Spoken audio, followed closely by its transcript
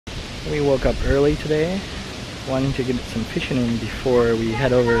We woke up early today, wanting to get some fishing in before we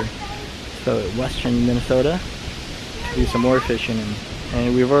head over to western Minnesota to do some more fishing.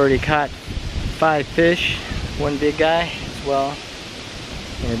 And we've already caught 5 fish, 1 big guy as well.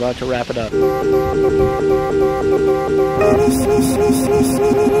 And we're about to wrap it up.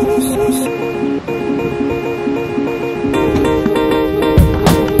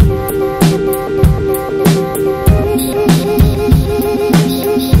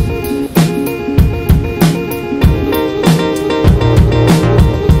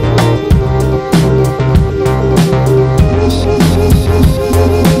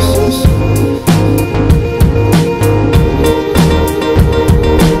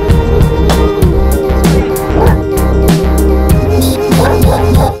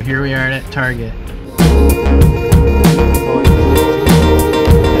 Here we are at Target.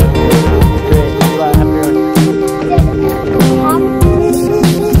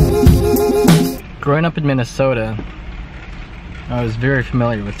 Growing up in Minnesota, I was very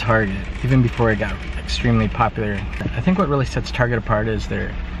familiar with Target, even before it got extremely popular. I think what really sets Target apart is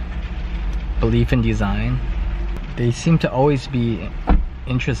their belief in design. They seem to always be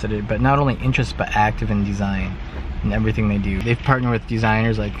interested, but not only interested, but active in design in everything they do. They've partnered with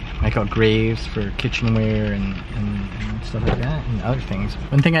designers like Michael Graves for kitchenware and stuff like that, and other things.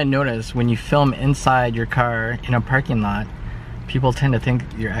 One thing I noticed, when you film inside your car in a parking lot, people tend to think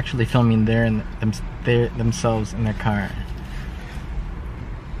you're actually filming themselves in their car.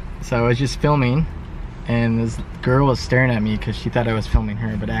 So I was just filming, and this girl was staring at me because she thought I was filming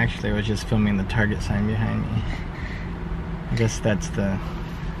her, but actually I was just filming the Target sign behind me. I guess that's the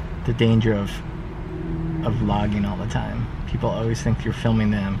danger of vlogging all the time. People always think you're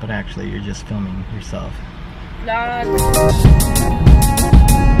filming them, but actually you're just filming yourself.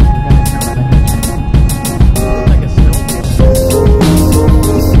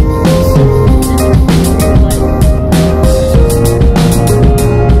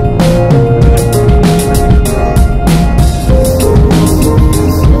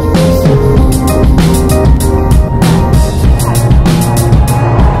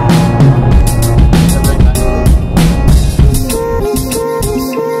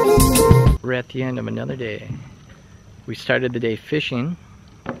 We're at the end of another day. We started the day fishing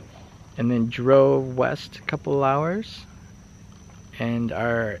and then drove west a couple of hours and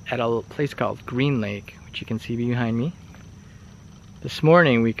are at a place called Green Lake, which you can see behind me. This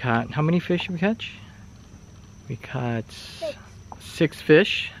morning we caught, how many fish did we catch? We caught 6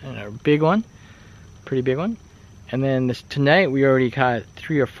 fish, and a big one, pretty big one. And then tonight we already caught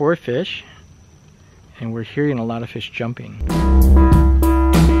 3 or 4 fish, and we're hearing a lot of fish jumping.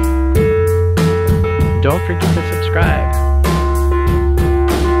 Don't forget to subscribe.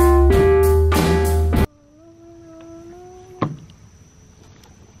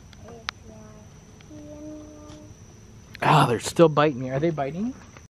 Ah, they're still biting me. Are they biting?